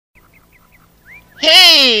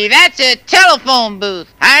Hey, that's a telephone booth.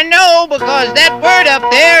 I know because that word up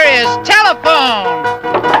there is telephone.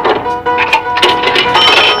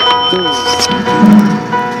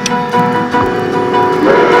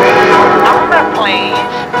 Number, please.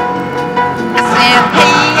 I said,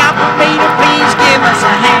 hey, operator, please give us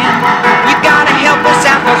a hand. You gotta help us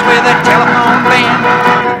out 'cause we're the telephone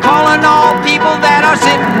band. Calling all people that are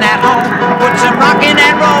sitting at home. Put some rockin'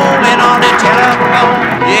 and rollin' on the telephone.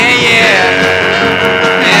 Yeah, yeah.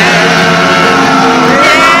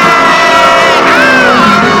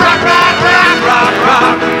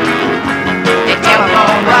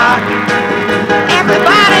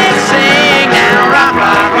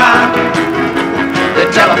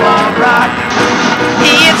 Telephone rock.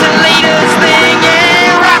 It's the latest thing,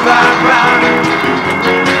 yeah. Rock, rock, rock.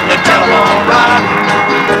 The telephone rock.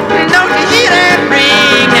 Don't you hear that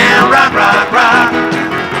ring now? Rock, rock, rock.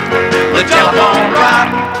 The telephone rock.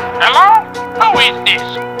 Hello? Who is this?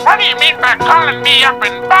 What do you mean by calling me up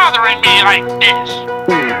and bothering me like this?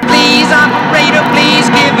 Please, operator, please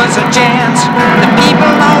give us a chance. The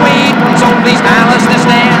people are waiting, so please dial us this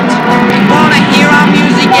dance. We wanna hear our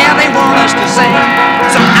music, yeah, they want us to sing.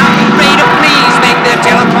 So operator, please make the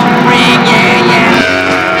telephone ring, yeah, yeah.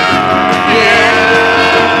 Yeah,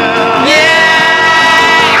 yeah.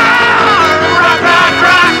 Rock, rock,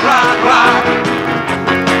 rock, rock, rock.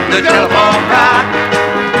 The telephone rock.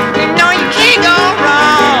 You know you can't go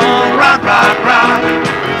wrong. Rock, rock, rock.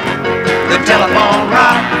 The telephone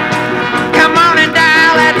rock. Come on and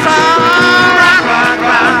dial that song. Rock, rock,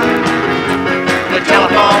 rock. The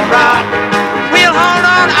telephone rock. We'll hold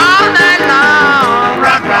on all night long.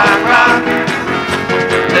 Rock, rock, rock.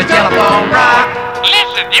 The telephone rock.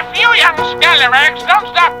 Listen, if you young scallywags don't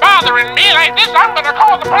stop bothering me like this, I'm gonna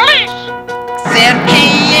call the police. Said,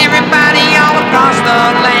 hey, everybody all across the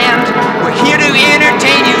land. We're here to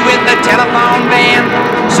entertain you with the telephone band.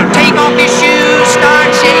 So take off your shoes, start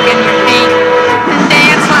shaking your feet.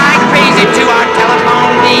 Dance like crazy to our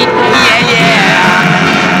telephone beat. Yeah, yeah.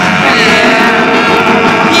 Yeah.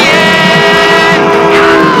 Yeah.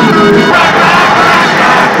 Rock, rock, rock,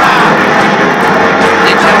 rock, rock.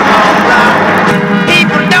 The telephone rock.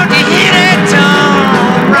 People, don't you hear that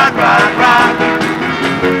tone? Rock, rock, rock.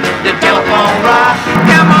 The telephone rock.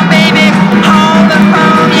 Come on, baby, hold the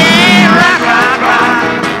phone. Yeah, rock, rock, rock.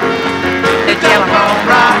 The telephone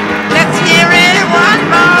rock. Let's hear it one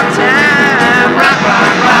more time. Rock,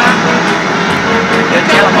 rock, rock. The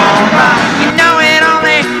telephone rock. You know it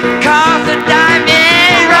only costs a dime.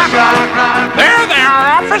 Yeah, rock, rock, rock. There they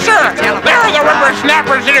are, officer. There are the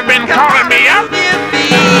whippersnappers that have been calling me up.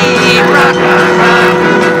 Rock, rock, rock.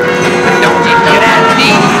 Don't you hear that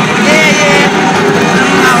beat? Yeah, yeah.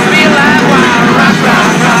 I feel like wild. Rock,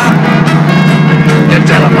 rock, rock. The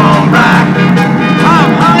telephone rock.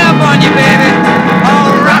 I'm hung up on you, baby.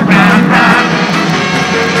 Oh, rock, rock, rock.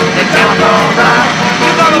 The telephone rock.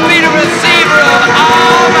 You're gonna be the receiver of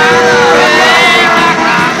all